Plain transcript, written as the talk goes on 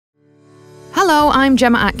Hello, I'm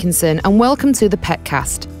Gemma Atkinson and welcome to the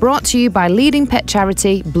Petcast, brought to you by leading pet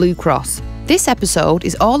charity Blue Cross. This episode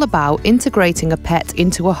is all about integrating a pet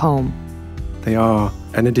into a home. They are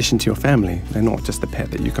an addition to your family. They're not just a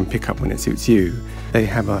pet that you can pick up when it suits you. They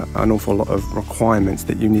have an awful lot of requirements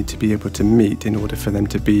that you need to be able to meet in order for them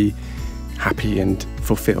to be happy and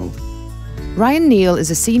fulfilled. Ryan Neile is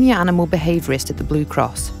a senior animal behaviourist at the Blue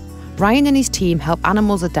Cross. Ryan and his team help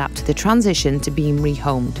animals adapt to the transition to being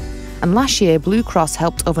rehomed. And last year, Blue Cross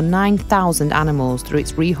helped over 9,000 animals through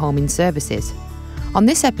its rehoming services. On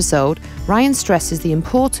this episode, Ryan stresses the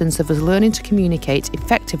importance of us learning to communicate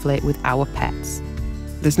effectively with our pets.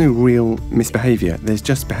 There's no real misbehaviour, there's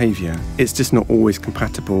just behaviour. It's just not always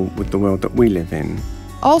compatible with the world that we live in.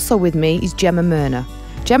 Also with me is Gemma Merna.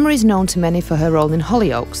 Gemma is known to many for her role in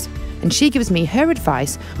Hollyoaks, and she gives me her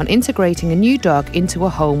advice on integrating a new dog into a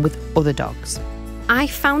home with other dogs. I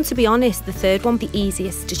found, to be honest, the third one the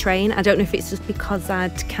easiest to train. I don't know if it's just because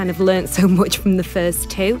I'd kind of learnt so much from the first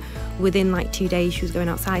two. Within like 2 days, she was going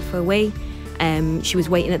outside for a wee. She was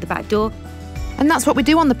waiting at the back door. And that's what we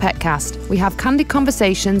do on the Petcast. We have candid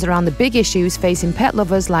conversations around the big issues facing pet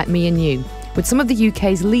lovers like me and you, with some of the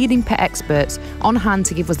UK's leading pet experts on hand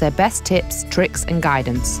to give us their best tips, tricks and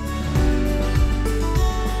guidance.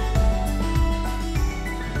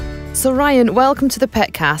 So Ryan, welcome to the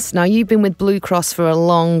Petcast. Now, you've been with Blue Cross for a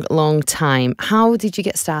long, long time. How did you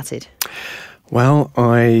get started? Well,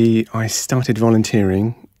 I started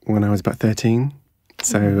volunteering when I was about 13.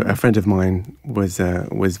 So a friend of mine was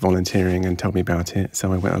volunteering and told me about it.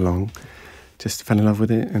 So I went along, just fell in love with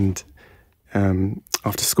it. And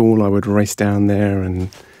after school, I would race down there and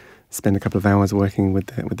spend a couple of hours working with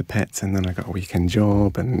the pets. And then I got a weekend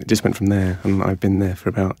job and it just went from there. And I've been there for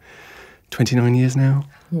about 29 years now.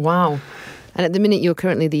 Wow. And at the minute, you're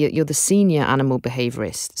currently you're the senior animal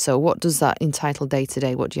behaviourist. So what does that entitle day to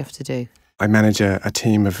day? What do you have to do? I manage a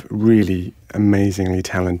team of really amazingly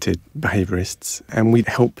talented behaviourists, and we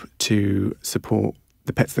help to support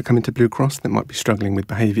the pets that come into Blue Cross that might be struggling with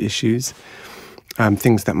behaviour issues,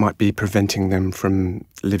 things that might be preventing them from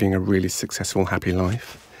living a really successful, happy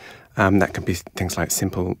life. That can be things like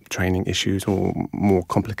simple training issues or more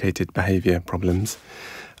complicated behaviour problems.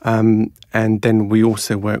 And then we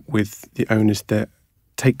also work with the owners that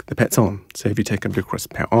take the pets on. So if you take a Blue Cross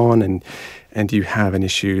pet on and you have an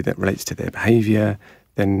issue that relates to their behaviour,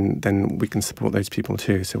 then we can support those people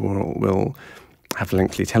too. So we'll have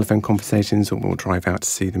lengthy telephone conversations, or we'll drive out to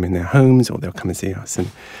see them in their homes, or they'll come and see us. And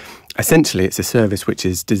essentially, it's a service which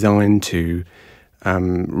is designed to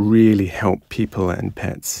really help people and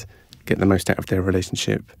pets get the most out of their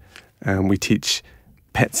relationship. We teach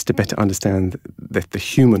pets to better understand the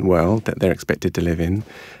human world that they're expected to live in.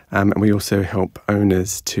 And we also help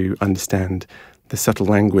owners to understand the subtle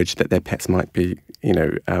language that their pets might be,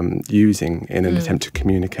 using in an attempt to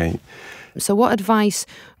communicate. So what advice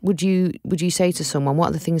would you say to someone? What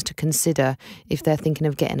are the things to consider if they're thinking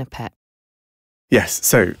of getting a pet? Yes,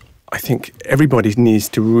 so I think everybody needs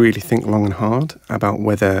to really think long and hard about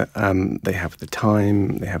whether they have the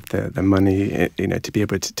time, they have the money, to be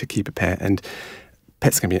able to keep a pet. And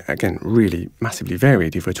pets can be, again, really massively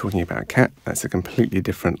varied. If we're talking about a cat, that's a completely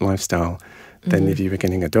different lifestyle than if you were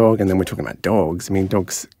getting a dog. And then we're talking about dogs. I mean,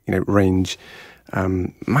 dogs, range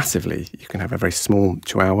massively. You can have a very small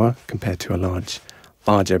Chihuahua compared to a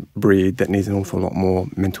larger breed that needs an awful lot more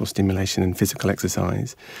mental stimulation and physical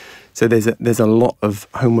exercise. So there's a lot of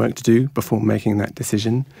homework to do before making that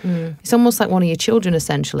decision. It's almost like one of your children,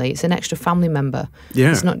 essentially. It's an extra family member. Yeah.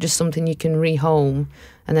 It's not just something you can rehome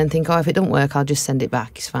and then think, if it don't work, I'll just send it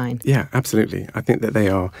back. It's fine. Yeah, absolutely. I think that they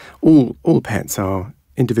are, all pets are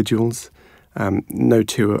individuals. No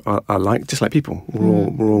two are alike, just like people.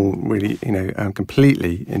 We're all really,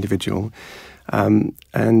 completely individual. And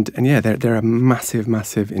yeah, they're a massive,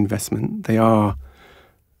 massive investment. They are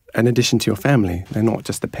an addition to your family. They're not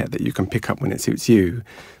just a pet that you can pick up when it suits you.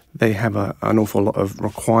 They have an awful lot of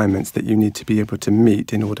requirements that you need to be able to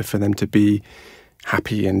meet in order for them to be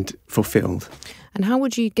happy and fulfilled. And how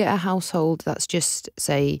would you get a household that's just,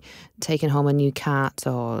 say, taking home a new cat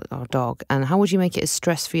or dog? And how would you make it as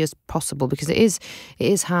stress-free as possible? Because it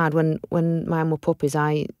is hard. When mine were puppies,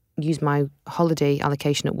 I used my holiday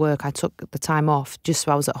allocation at work. I took the time off just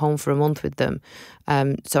so I was at home for a month with them,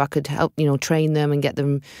 so I could help, train them and get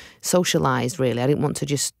them socialised, really. I didn't want to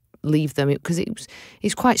just leave them because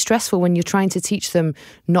it's quite stressful when you're trying to teach them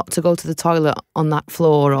not to go to the toilet on that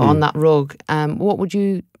floor or on that rug. What would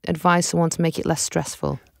you advise someone to make it less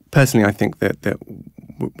stressful? Personally, I think that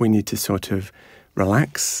we need to sort of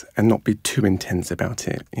relax and not be too intense about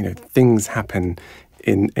it. Things happen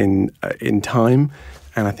in time.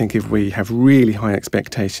 And I think if we have really high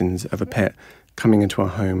expectations of a pet coming into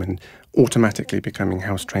our home and automatically becoming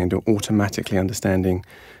house trained or automatically understanding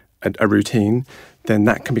a routine, then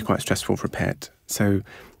that can be quite stressful for a pet. So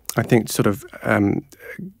I think sort of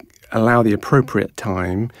allow the appropriate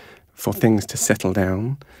time for things to settle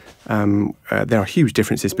down. There are huge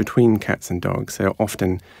differences between cats and dogs. So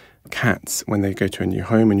often cats, when they go to a new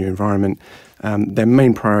home, a new environment, their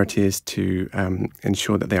main priority is to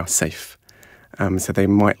ensure that they are safe. So they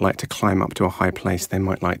might like to climb up to a high place, they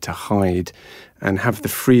might like to hide and have the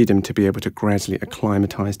freedom to be able to gradually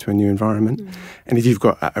acclimatise to a new environment. And if you've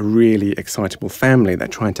got a really excitable family, they're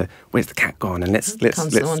trying to, where's the cat gone? And let's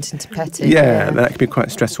constantly wanting to pet it. Yeah, that can be quite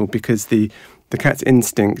stressful because the cat's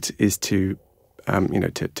instinct is to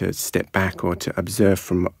to step back or to observe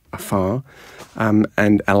from afar,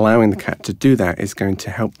 and allowing the cat to do that is going to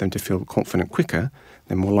help them to feel confident quicker.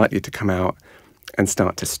 They're more likely to come out and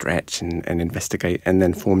start to stretch and investigate and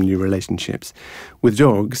then form new relationships. With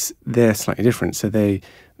dogs, they're slightly different. So they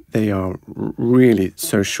are really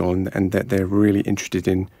social and that they're really interested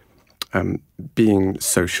in being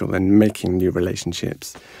social and making new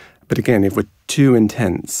relationships. But again, if we're too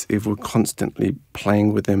intense, if we're constantly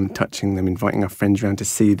playing with them, touching them, inviting our friends around to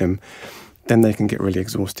see them, then they can get really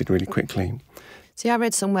exhausted really quickly. See, I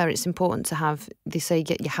read somewhere it's important to have, they say,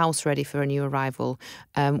 get your house ready for a new arrival.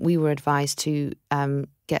 We were advised to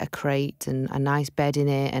get a crate and a nice bed in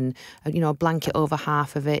it and, a blanket over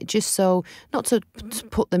half of it, just so, not to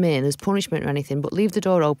put them in as punishment or anything, but leave the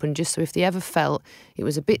door open just so if they ever felt it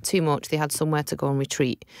was a bit too much, they had somewhere to go and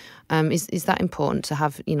retreat. Is that important to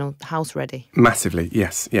have, the house ready? Massively,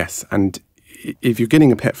 yes. And if you're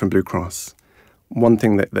getting a pet from Blue Cross, one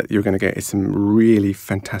thing that you're going to get is some really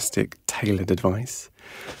fantastic tailored advice.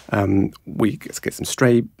 We get some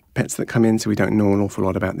stray pets that come in, so we don't know an awful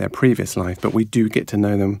lot about their previous life, but we do get to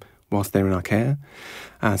know them whilst they're in our care.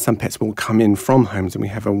 Some pets will come in from homes, and we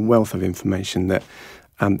have a wealth of information that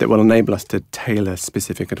will enable us to tailor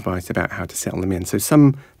specific advice about how to settle them in. So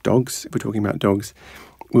some dogs, if we're talking about dogs,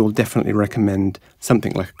 we'll definitely recommend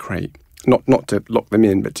something like a crate. Not to lock them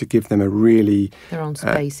in, but to give them a really their own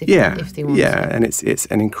space if they want to. And it's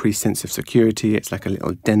an increased sense of security. It's like a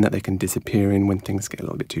little den that they can disappear in when things get a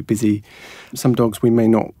little bit too busy. Some dogs we may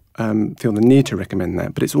not feel the need to recommend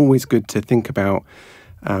that, but it's always good to think about,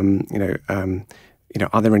 are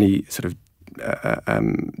there any sort of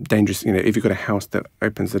dangerous, if you've got a house that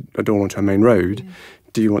opens a door onto a main road,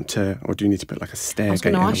 do you want to, or do you need to put like a stair gate? I was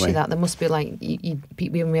going to ask you that. There must be like,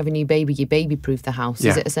 when we have a new baby, you baby-proof the house.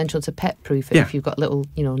 Yeah. Is it essential to pet-proof it if you've got little,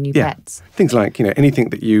 new pets? Things like, anything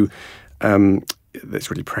that you,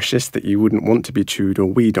 that's really precious, that you wouldn't want to be chewed or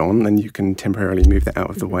weed on, then you can temporarily move that out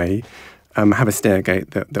of the way. Have a stair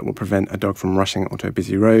gate that will prevent a dog from rushing onto a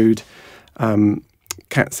busy road.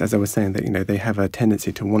 Cats, as I was saying, that they have a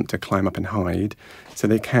tendency to want to climb up and hide, so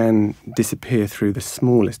they can disappear through the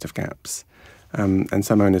smallest of gaps. And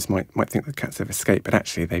some owners might think that cats have escaped, but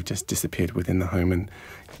actually they've just disappeared within the home, and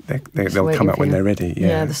they'll come out when they're ready.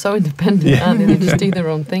 Yeah, they're so independent, aren't they? They just do their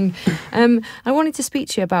own thing. I wanted to speak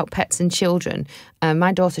to you about pets and children.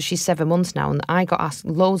 My daughter, she's 7 months now, and I got asked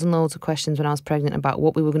loads and loads of questions when I was pregnant about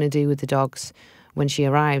what we were going to do with the dogs when she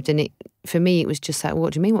arrived. And for me, it was just like,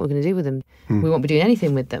 what do you mean what we're going to do with them? We won't be doing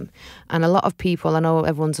anything with them. And a lot of people, I know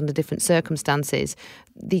everyone's under different circumstances,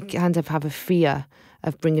 they kind of have a fear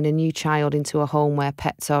of bringing a new child into a home where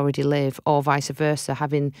pets already live, or vice versa,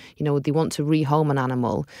 having, they want to rehome an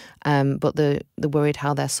animal, but they're worried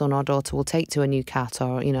how their son or daughter will take to a new cat,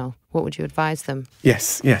 or, what would you advise them?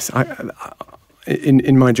 Yes.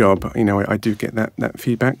 In my job, I do get that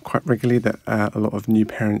feedback quite regularly, that a lot of new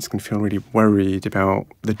parents can feel really worried about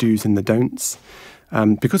the do's and the don'ts.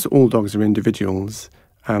 Because all dogs are individuals,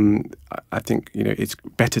 I think it's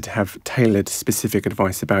better to have tailored specific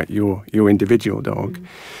advice about your individual dog.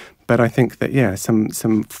 But I think that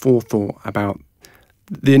some forethought about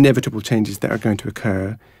the inevitable changes that are going to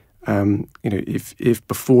occur. If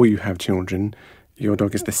before you have children, your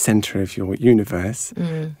dog is the centre of your universe,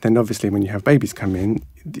 then obviously when you have babies come in,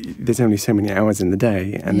 there's only so many hours in the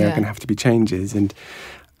day, and there are going to have to be changes. And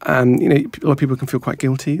a lot of people can feel quite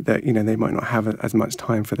guilty that they might not have as much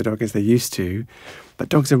time for the dog as they used to, but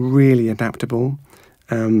dogs are really adaptable,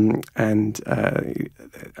 and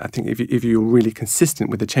I think if you're really consistent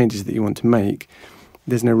with the changes that you want to make,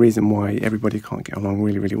 there's no reason why everybody can't get along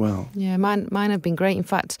really, really well. Yeah, mine have been great. In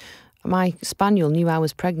fact, my spaniel knew I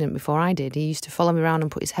was pregnant before I did. He used to follow me around and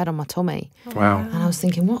put his head on my tummy. Wow. And I was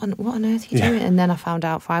thinking, what on earth are you doing? And then I found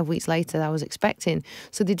out 5 weeks later that I was expecting.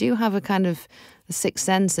 So they do have a kind of sixth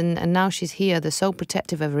sense, and now she's here. They're so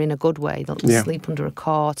protective of her in a good way. They'll sleep under a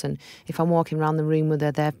cot, and if I'm walking around the room with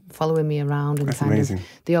her, they're following me around, and That's amazing.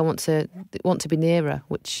 They all want to be near her,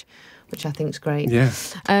 which I think is great. Yeah.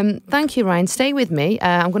 Thank you, Ryan. Stay with me.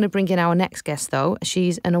 I'm going to bring in our next guest, though.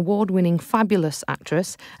 She's an award-winning, fabulous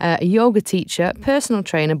actress, a yoga teacher, personal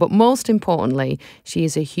trainer, but most importantly, she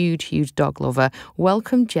is a huge, huge dog lover.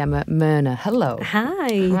 Welcome, Gemma Merna. Hello.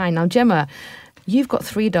 Hi. Hi. Now, Gemma, you've got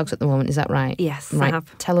 3 dogs at the moment, is that right? Yes, right. I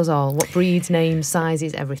have. Tell us all. What breeds, names,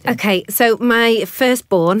 sizes, everything. Okay, so my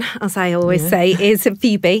firstborn, as I always say, is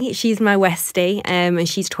Phoebe. She's my Westie, and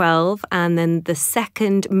she's 12. And then the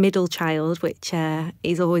second middle child, which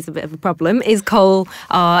is always a bit of a problem, is Cole,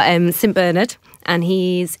 our St Bernard, and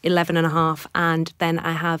he's 11 and a half. And then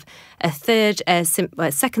I have a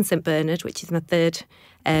second St Bernard, which is my third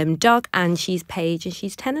dog, and she's Paige, and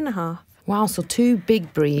she's 10 and a half. Wow, so 2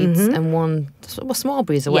 big breeds and one small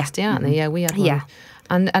breeds, a Westie, aren't they? Yeah, we had one. Yeah.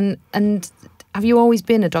 And have you always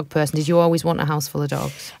been a dog person? Did you always want a house full of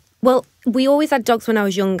dogs? Well, we always had dogs when I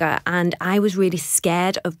was younger, and I was really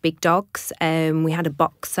scared of big dogs. We had a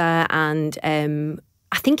boxer, and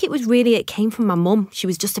I think it came from my mum. She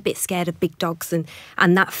was just a bit scared of big dogs, and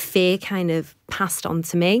that fear kind of passed on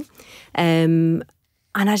to me.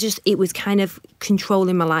 And it was kind of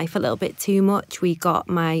controlling my life a little bit too much. We got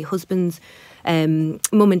my husband's mum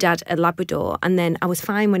and dad a Labrador, and then I was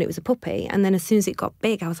fine when it was a puppy. And then as soon as it got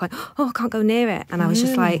big, I was like, oh, I can't go near it. And I was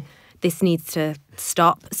just like, this needs to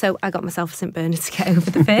stop. So I got myself a St Bernard to get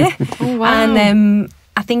over the fear. Oh, wow. And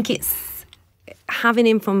I think it's having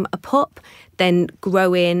him from a pup, then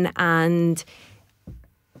growing, and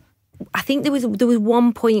I think there was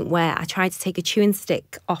one point where I tried to take a chewing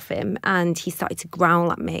stick off him and he started to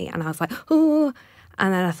growl at me, and I was like, oh,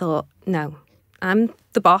 and then I thought, no, I'm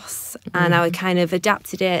the boss, and I kind of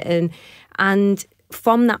adapted it, and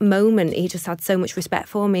from that moment he just had so much respect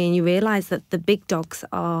for me, and you realise that the big dogs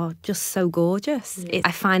are just so gorgeous.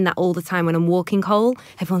 I find that all the time when I'm walking Cole,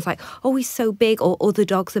 everyone's like, oh, he's so big, or other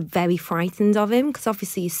dogs are very frightened of him because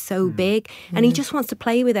obviously he's so big, and he just wants to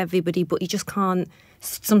play with everybody, but he just can't.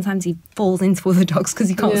 Sometimes he falls into other dogs because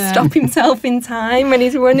he can't stop himself in time when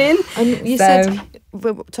he's running. And you said,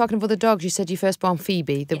 we're talking of other dogs, you said you first born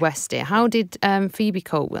Phoebe, the Westie. How did Phoebe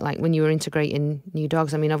cope with, like, when you were integrating new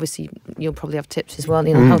dogs? I mean, obviously, you'll probably have tips as well,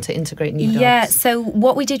 how to integrate new dogs. Yeah, so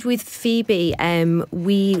what we did with Phoebe,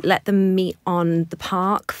 we let them meet on the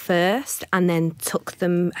park first and then took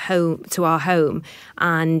them home to our home,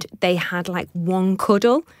 and they had like one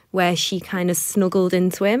cuddle where she kind of snuggled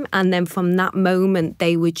into him, and then from that moment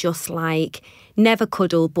they were just like never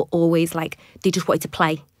cuddle, but always like they just wanted to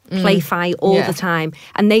play fight all the time,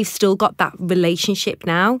 and they've still got that relationship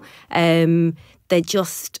now. They're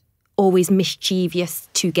just always mischievous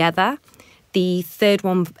together. The third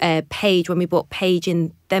one, Paige, when we brought Paige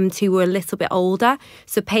in, them two were a little bit older.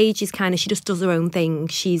 So Paige is kind of, she just does her own thing.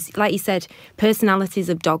 She's, like you said, personalities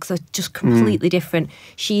of dogs are just completely different.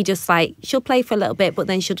 She just like, she'll play for a little bit, but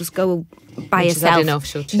then she'll just go by herself. She's had enough,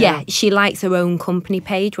 she'll chill. Yeah, she likes her own company,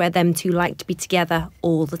 Paige, where them two like to be together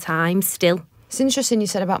all the time still. It's interesting you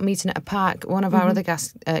said about meeting at a park. One of our other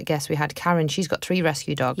guests we had, Karen, she's got 3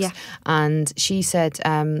 rescue dogs. Yeah. And she said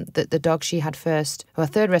that the dog she had first, her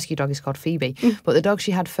third rescue dog is called Phoebe, but the dog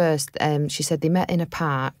she had first, she said they met in a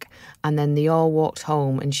park and then they all walked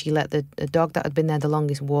home, and she let the dog that had been there the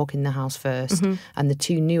longest walk in the house first, and the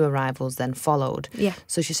 2 new arrivals then followed. Yeah.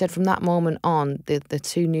 So she said from that moment on, the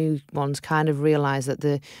 2 new ones kind of realised that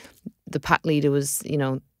the pack leader was,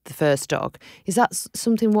 the first dog. Is that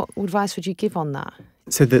something, what advice would you give on that?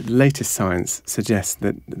 So the latest science suggests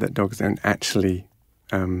that dogs don't actually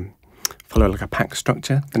follow like a pack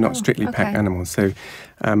structure. They're not strictly pack animals. So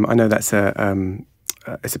I know that's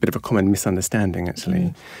it's a bit of a common misunderstanding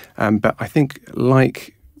actually. But I think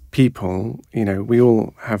like people, we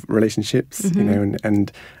all have relationships,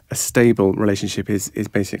 and a stable relationship is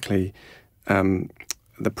basically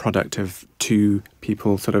the product of 2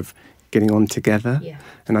 people sort of getting on together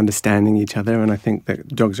and understanding each other. And I think that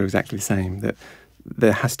dogs are exactly the same, that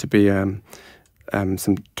there has to be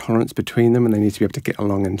some tolerance between them, and they need to be able to get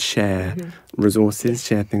along and share resources,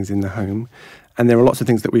 share things in the home. And there are lots of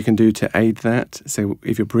things that we can do to aid that. So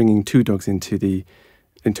if you're bringing 2 dogs into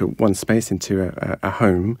one space, into a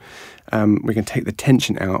home, we can take the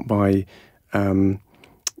tension out by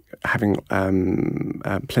having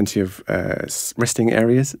plenty of resting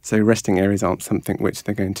areas. So resting areas aren't something which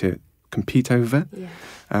they're going to compete over.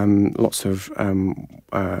 Lots of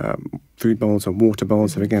food bowls or water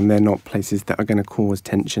bowls. So again, they're not places that are going to cause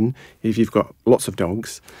tension. If you've got lots of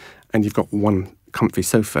dogs and you've got one comfy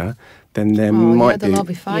sofa, then there might they'll all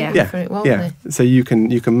be fighting for it, won't they? So you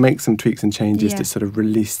can make some tweaks and changes to sort of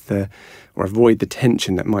release or avoid the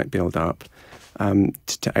tension that might build up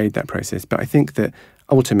to aid that process. But I think that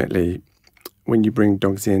ultimately, when you bring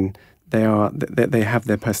dogs in, they have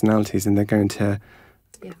their personalities and they're going to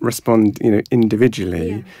respond,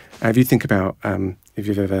 individually. If you think about if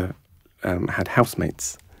you've ever had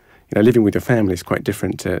housemates, living with your family is quite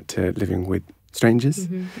different to living with strangers.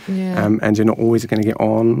 And you're not always going to get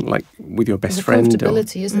on like with your best friend. There's a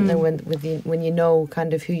comfortability, isn't there, when you know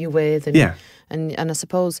kind of who you're with, and I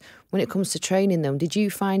suppose when it comes to training them, did you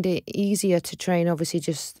find it easier to train obviously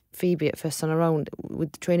just Phoebe at first on her own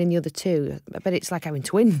with training the other two? I bet it's like having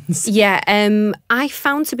twins. I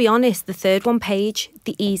found, to be honest, the third one, Paige,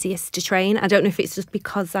 the easiest to train. I don't know if it's just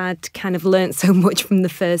because I'd kind of learnt so much from the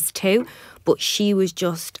first two, but she was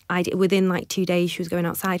just, within like 2 days, she was going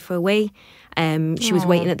outside for a wee. She was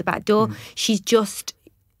waiting at the back door. She's just,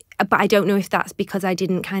 but I don't know if that's because I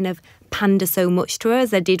didn't kind of pander so much to her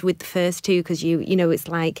as I did with the first two, because it's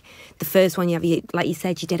like the first one like you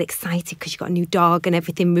said, you get excited because you got a new dog and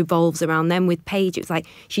everything revolves around them. With Paige, it was like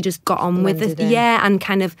she just got on with it, and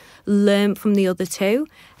kind of learned from the other two.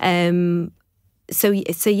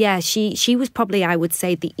 She was probably, I would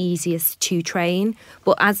say, the easiest to train.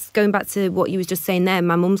 But as going back to what you was just saying there,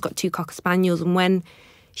 my mum's got 2 Cocker Spaniels, and when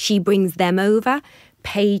she brings them over,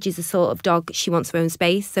 Paige is the sort of dog, she wants her own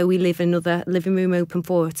space, so we leave another living room open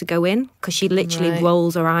for her to go in, because she literally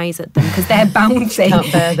rolls her eyes at them because they're bouncing.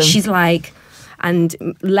 She's like, and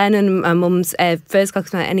Lennon, my mum's first Cocker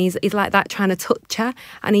Spaniel, and he's like that, trying to touch her,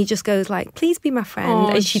 and he just goes like, please be my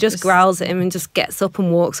friend, and she just growls at him and just gets up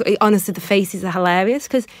and walks. Honestly, the faces are hilarious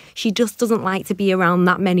because she just doesn't like to be around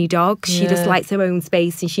that many dogs. She just likes her own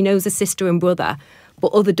space, and she knows her sister and brother.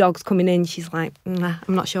 But other dogs coming in, she's like, nah,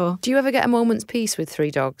 I'm not sure. Do you ever get a moment's peace with 3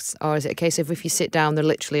 dogs? Or is it a case of if you sit down, they're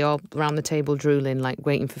literally all around the table drooling, like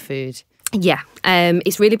waiting for food? Yeah,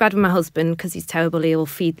 it's really bad with my husband because he's terrible. He'll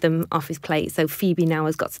feed them off his plate. So Phoebe now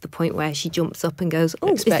has got to the point where she jumps up and goes,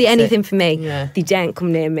 oh, is there anything for me? They daren't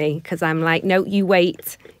come near me because I'm like, no, you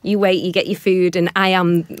wait, you get your food. And I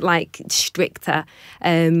am like stricter.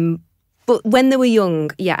 But when they were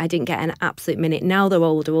young, I didn't get an absolute minute. Now they're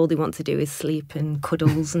older, all they want to do is sleep and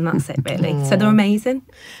cuddles, and that's it, really. So they're amazing.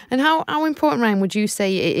 And how important, Ryan, would you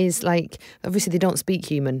say it is? Like, obviously they don't speak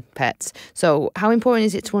human, pets. So how important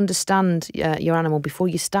is it to understand your animal before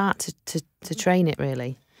you start to train it,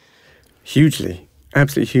 really? Hugely,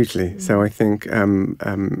 absolutely hugely. So I think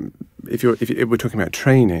if we're talking about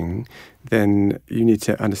training, then you need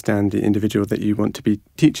to understand the individual that you want to be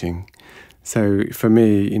teaching. So for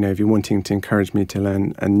me, if you're wanting to encourage me to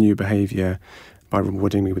learn a new behaviour by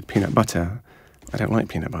rewarding me with peanut butter, I don't like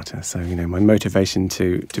peanut butter. So, my motivation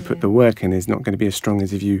to put the work in is not going to be as strong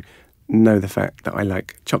as if you know the fact that I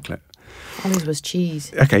like chocolate. Ollie's was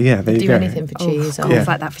cheese. Okay, yeah, there you go. Do anything for cheese. It's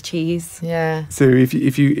like that for cheese. Yeah. So if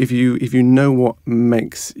you know what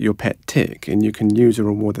makes your pet tick and you can use a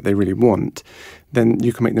reward that they really want, then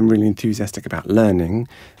you can make them really enthusiastic about learning.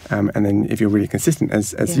 And then if you're really consistent,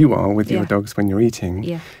 as you are with your dogs when you're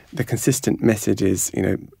eating, the consistent message is,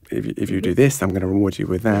 if you do this, I'm going to reward you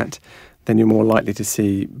with that. Then you're more likely to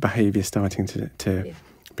see behaviour starting to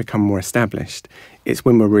become more established. It's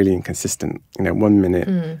when we're really inconsistent. 1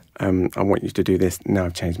 minute, I want you to do this, now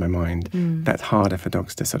I've changed my mind. That's harder for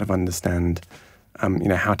dogs to sort of understand,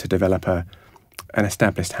 how to develop an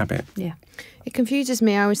established habit. Yeah. It confuses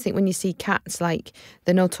me. I always think when you see cats, like,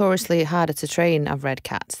 they're notoriously harder to train, I've read,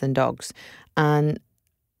 cats than dogs. And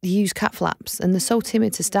they use cat flaps, and they're so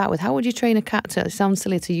timid to start with. How would you train a cat it sounds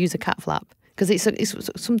silly to use a cat flap? Because it's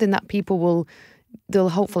something that they'll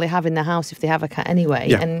hopefully have in their house if they have a cat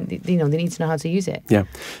anyway, and they need to know how to use it. Yeah.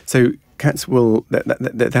 So cats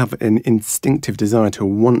they have an instinctive desire to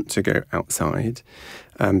want to go outside,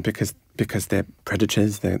 because they're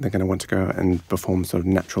predators. They're going to want to go out and perform sort of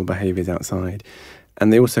natural behaviours outside,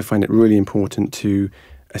 and they also find it really important to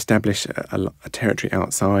establish a territory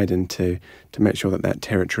outside and to make sure that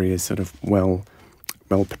territory is sort of well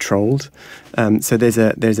patrolled. So there's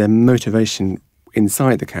a motivation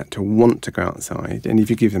inside the cat to want to go outside, and if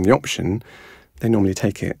you give them the option, they normally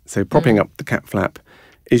take it. So propping up the cat flap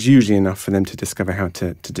is usually enough for them to discover how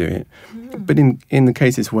to do it. But in the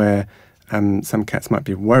cases where some cats might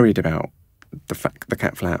be worried about the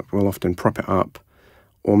cat flap, we'll often prop it up,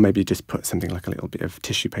 or maybe just put something like a little bit of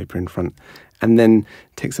tissue paper in front, and then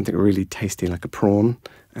take something really tasty like a prawn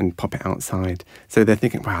and pop it outside. So they're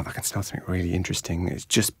thinking, wow, I can smell something really interesting. It's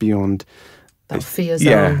just beyond That fear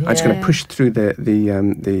zone. I'm just going to push through the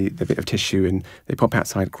bit of tissue, and they pop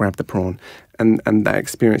outside, grab the prawn, and that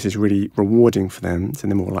experience is really rewarding for them. So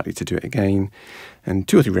they're more likely to do it again, and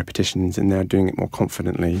 2 or 3 repetitions, and they're doing it more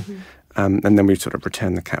confidently. And then we sort of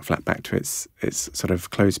return the cat flap back to its sort of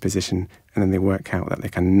closed position, and then they work out that they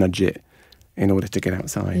can nudge it in order to get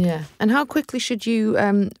outside. Yeah. And how quickly should you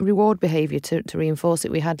reward behaviour to reinforce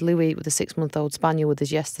it? We had Louis with a 6-month-old spaniel with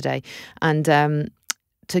us yesterday, and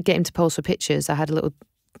to get him to pose for pictures, I had a little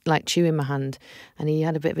chew in my hand, and he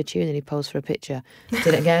had a bit of a chew, and then he posed for a picture.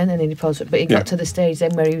 Did it again, and then he posed for it. But he got to the stage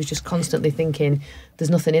then where he was just constantly thinking, there's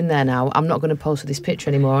nothing in there now, I'm not going to pose for this picture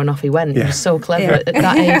anymore, and off he went. He was so clever at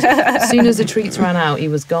that age. As soon as the treats ran out, he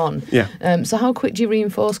was gone. So how quick do you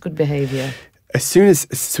reinforce good behaviour? So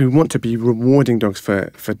we want to be rewarding dogs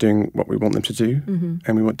for doing what we want them to do,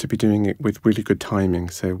 and we want to be doing it with really good timing.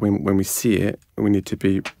 So when we see it, we need to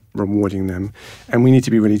be rewarding them, and we need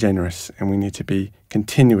to be really generous, and we need to be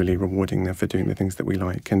continually rewarding them for doing the things that we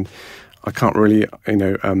like. And I can't really,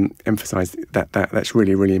 emphasize that's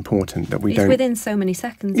really, really important that we don't. It's within so many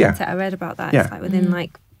seconds. Isn't it? I read about that. It's like within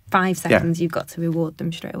 5 seconds, you've got to reward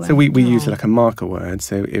them straight away. So we use like a marker word.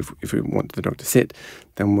 So if we want the dog to sit,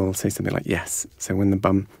 then we'll say something like yes. So when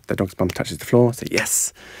the dog's bum touches the floor, say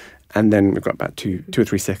yes. And then we've got about 2 or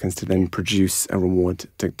 3 seconds to then produce a reward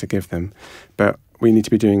to give them. But we need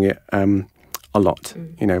to be doing it a lot.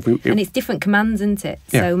 And it's different commands, isn't it?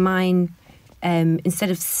 So mine,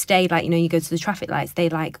 instead of stay, you go to the traffic lights, they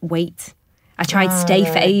wait. I tried stay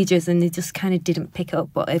for ages, and they just kind of didn't pick up.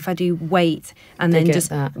 But if I do wait and then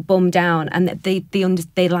just bum down, and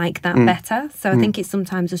they like that better. So I think it's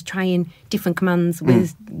sometimes just trying different commands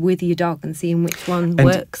with your dog and seeing which one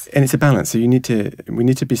works. And it's a balance. So we need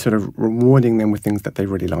to be sort of rewarding them with things that they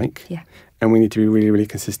really like. Yeah. And we need to be really, really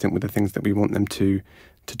consistent with the things that we want them to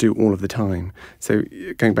do all of the time. So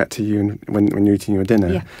going back to you and when you're eating your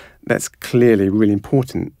dinner, that's clearly really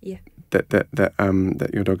important. Yeah. That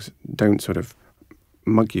your dogs don't sort of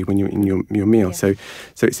mug you when you're in your meal. Yeah.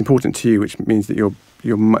 So it's important to you, which means that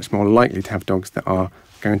you're much more likely to have dogs that are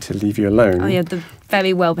going to leave you alone. Oh yeah, they're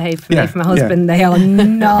very well behaved for me. For my husband, they are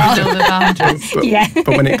not. Build the boundaries.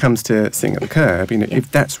 But when it comes to sitting at the curb,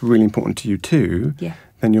 if that's really important to you too,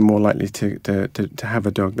 then you're more likely to have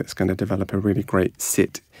a dog that's going to develop a really great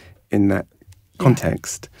sit in that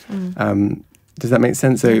context. Does that make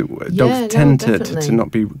sense? So dogs tend to not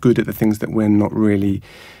be good at the things that we're not really,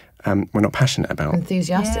 we're not passionate about.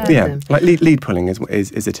 Enthusiastic with them. Like lead pulling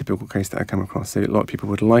is a typical case that I come across. So a lot of people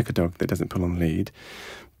would like a dog that doesn't pull on lead,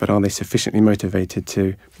 but are they sufficiently motivated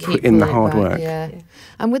to put in the hard work? Yeah.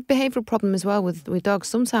 And with behavioural problem as well with dogs,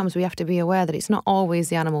 sometimes we have to be aware that it's not always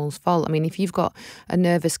the animal's fault. I mean, if you've got a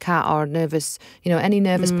nervous cat or a nervous, any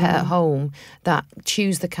nervous pet at home that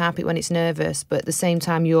chews the carpet when it's nervous, but at the same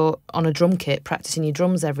time you're on a drum kit practicing your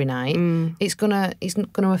drums every night, it's gonna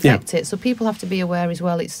affect it. So people have to be aware as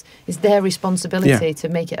well. It's their responsibility to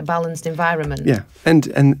make it a balanced environment. Yeah, and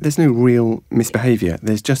there's no real misbehaviour.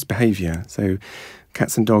 There's just behaviour. So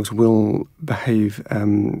cats and dogs will behave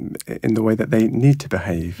in the way that they need to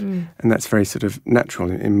behave, and that's very sort of natural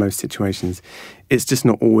in most situations. It's just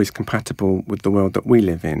not always compatible with the world that we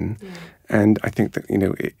live in, and I think that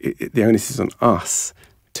the onus is on us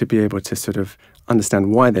to be able to sort of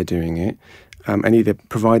understand why they're doing it, and either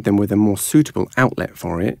provide them with a more suitable outlet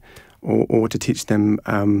for it, or to teach them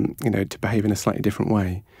to behave in a slightly different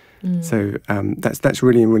way. So that's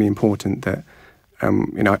really, really important that.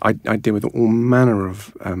 I deal with all manner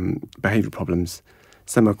of behavioural problems.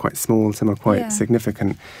 Some are quite small, some are quite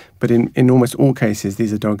significant. But in almost all cases,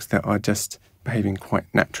 these are dogs that are just behaving quite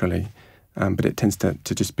naturally. But it tends to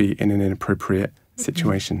just be in an inappropriate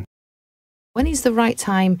situation. When is the right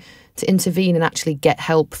time to intervene and actually get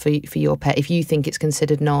help for your pet if you think it's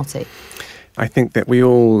considered naughty? I think that we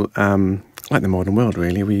all, like the modern world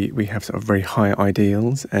really, we have sort of very high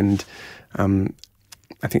ideals, and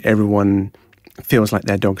I think everyone feels like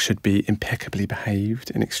their dog should be impeccably behaved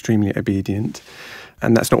and extremely obedient,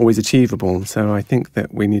 and that's not always achievable. So I think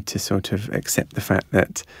that we need to sort of accept the fact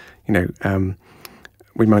that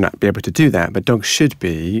we might not be able to do that, but dogs should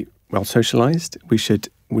be well socialised. We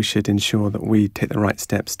should ensure that we take the right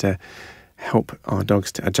steps to help our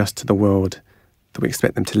dogs to adjust to the world that we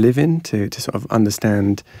expect them to live in, to sort of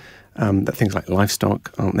understand that things like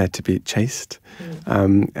livestock aren't there to be chased,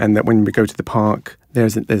 and that when we go to the park,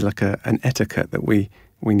 there's like an etiquette that we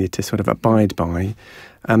need to sort of abide by.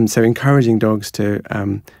 So encouraging dogs to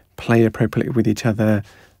play appropriately with each other,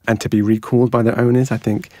 and to be recalled by their owners. I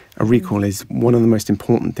think a recall is one of the most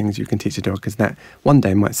important things you can teach a dog, because that one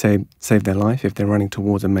day might save their life if they're running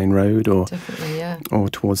towards a main road or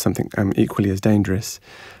towards something equally as dangerous.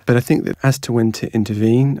 But I think that as to when to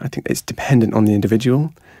intervene, I think it's dependent on the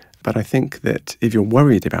individual. But I think that if you're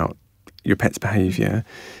worried about your pet's behaviour,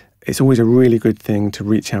 it's always a really good thing to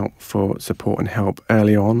reach out for support and help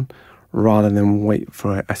early on, rather than wait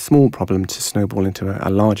for a small problem to snowball into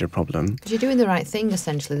a larger problem. Because you're doing the right thing,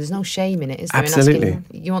 essentially. There's no shame in it, is there? Absolutely.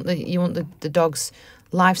 You want the dog's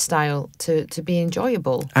lifestyle to be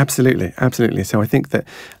enjoyable. Absolutely. So I think that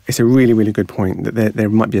it's a really, really good point that there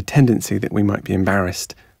might be a tendency that we might be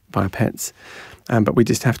embarrassed by our pets, but we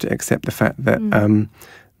just have to accept the fact that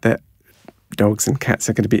that dogs and cats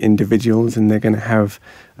are going to be individuals, and they're going to have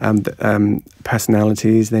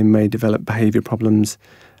personalities. They may develop behaviour problems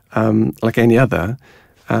like any other,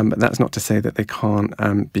 but that's not to say that they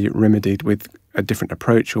can't be remedied with a different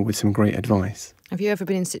approach or with some great advice. Have you ever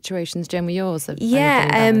been in situations, Jen, with yours?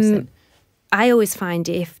 I always find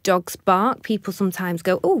if dogs bark, people sometimes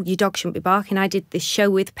go, "Oh, your dog shouldn't be barking." I did this show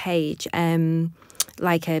with Paige, and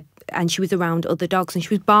she was around other dogs, and she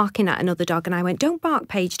was barking at another dog, and I went, "Don't bark,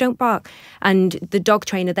 Paige, don't bark." And the dog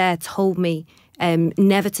trainer there told me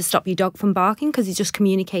never to stop your dog from barking, because he's just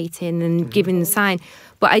communicating and giving the sign.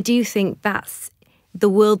 But I do think that's the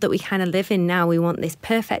world that we kind of live in now. We want this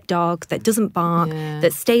perfect dog that doesn't bark,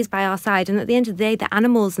 that stays by our side. And at the end of the day, they're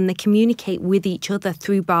animals, and they communicate with each other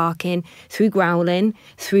through barking, through growling,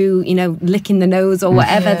 through, licking the nose or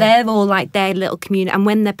whatever. Yeah. They're all like their little community. And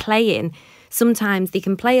when they're playing, sometimes they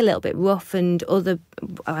can play a little bit rough, and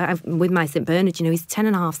with my St. Bernard, he's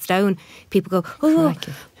 10.5 stone. People go, "Oh,"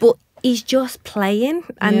 but he's just playing,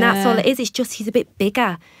 and that's all it is. It's just he's a bit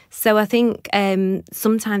bigger. So I think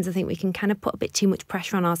sometimes we can kind of put a bit too much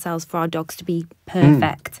pressure on ourselves for our dogs to be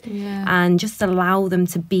perfect, and just allow them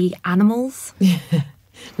to be animals.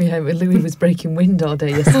 Louis was breaking wind all day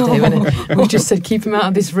yesterday, when we just said keep him out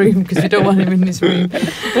of this room because we don't want him in this room.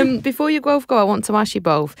 Before you both go, I want to ask you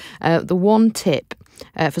both the one tip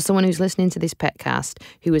for someone who's listening to this Petcast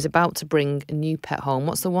who is about to bring a new pet home.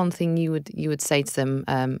 What's the one thing you would say to them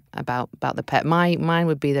about the pet? Mine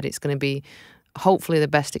would be that it's going to be hopefully the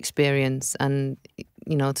best experience, and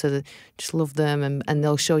to just love them, and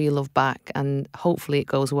they'll show you love back, and hopefully it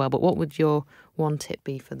goes well. But what would your one tip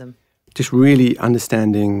be for them? Just really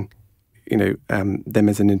understanding, them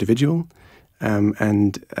as an individual,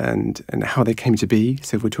 and how they came to be.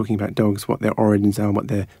 So if we're talking about dogs, what their origins are, what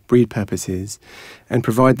their breed purpose is, and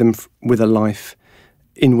provide them with a life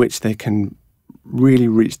in which they can really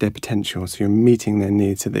reach their potential. So you're meeting their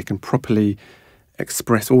needs so they can properly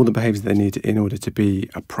express all the behaviours they need in order to be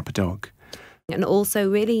a proper dog. And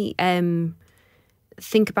also really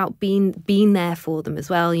think about being there for them as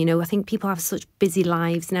well. I think people have such busy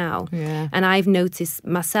lives now, and I've noticed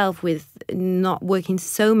myself with not working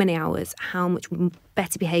so many hours how much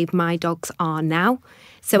better behaved my dogs are now.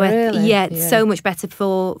 So really? It's so much better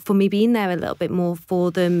for me being there a little bit more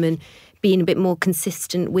for them, and being a bit more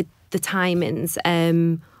consistent with the timings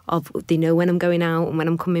of they know when I'm going out and when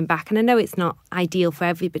I'm coming back. And I know it's not ideal for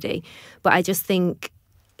everybody, but I just think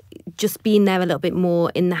just being there a little bit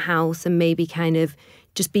more in the house, and maybe kind of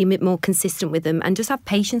just be a bit more consistent with them, and just have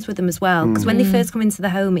patience with them as well. Because when they first come into the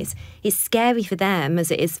home, it's scary for them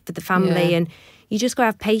as it is for the family, and you just got to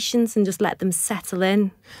have patience and just let them settle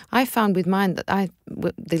in. I found with mine that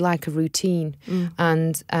they like a routine,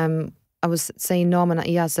 and I was saying Norman,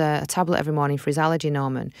 he has a tablet every morning for his allergy,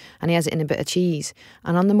 Norman, and he has it in a bit of cheese.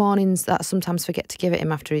 And on the mornings that I sometimes forget to give it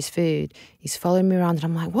him after his food, he's following me around, and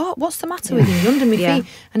I'm like, what's the matter with you? He's under my feet.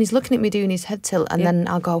 And he's looking at me doing his head tilt, and then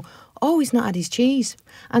I'll go, oh, he's not had his cheese.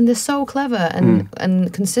 And they're so clever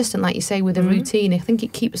and consistent, like you say, with a routine. I think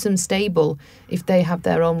it keeps them stable if they have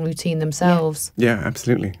their own routine themselves. Yeah,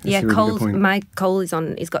 absolutely. That's a really good point. My Cole he's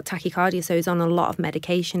got tachycardia, so he's on a lot of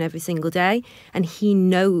medication every single day, and he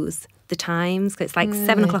knows the times. It's like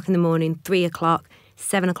 7 o'clock in the morning, 3 o'clock,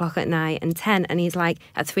 7 o'clock at night, and 10, and he's like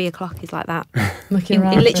at 3 o'clock he's like that. He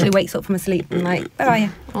literally wakes up from asleep and like, where are you?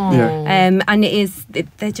 And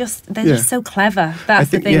they're just so clever.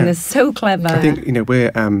 That's the thing. They're so clever. I think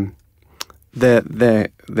we're they're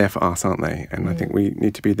there for us, aren't they? And I think we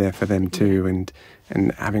need to be there for them too.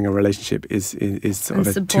 And having a relationship is sort of a two-way thing.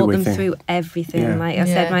 And support them through everything. Yeah. Like I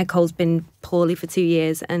said, my Cole's been poorly for 2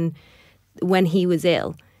 years, and when he was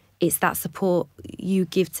ill, it's that support you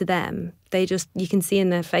give to them. You can see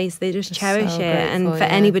in their face, they just cherish it. And for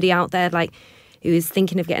anybody out there like who is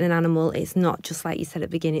thinking of getting an animal, it's not just like you said at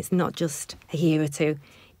the beginning, it's not just a year or two.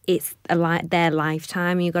 It's their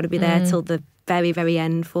lifetime. You've got to be there till the very, very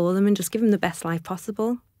end for them, and just give them the best life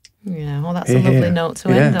possible. Yeah, well, that's a lovely note to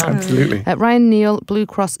end on. Absolutely. Ryan Neile, Blue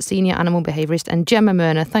Cross Senior Animal Behaviourist, and Gemma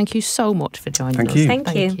Merna, thank you so much for joining us.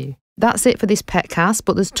 Thank you. That's it for this Petcast,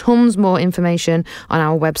 but there's tons more information on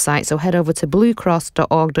our website, so head over to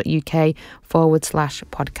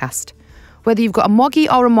bluecross.org.uk/podcast. Whether you've got a moggy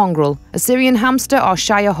or a mongrel, a Syrian hamster or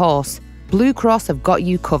Shire horse, Blue Cross have got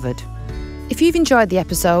you covered. If you've enjoyed the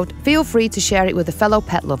episode, feel free to share it with a fellow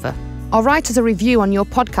pet lover, or write us a review on your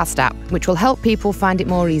podcast app, which will help people find it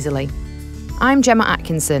more easily. I'm Gemma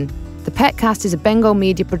Atkinson. The Petcast is a Bengal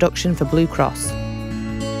media production for Blue Cross.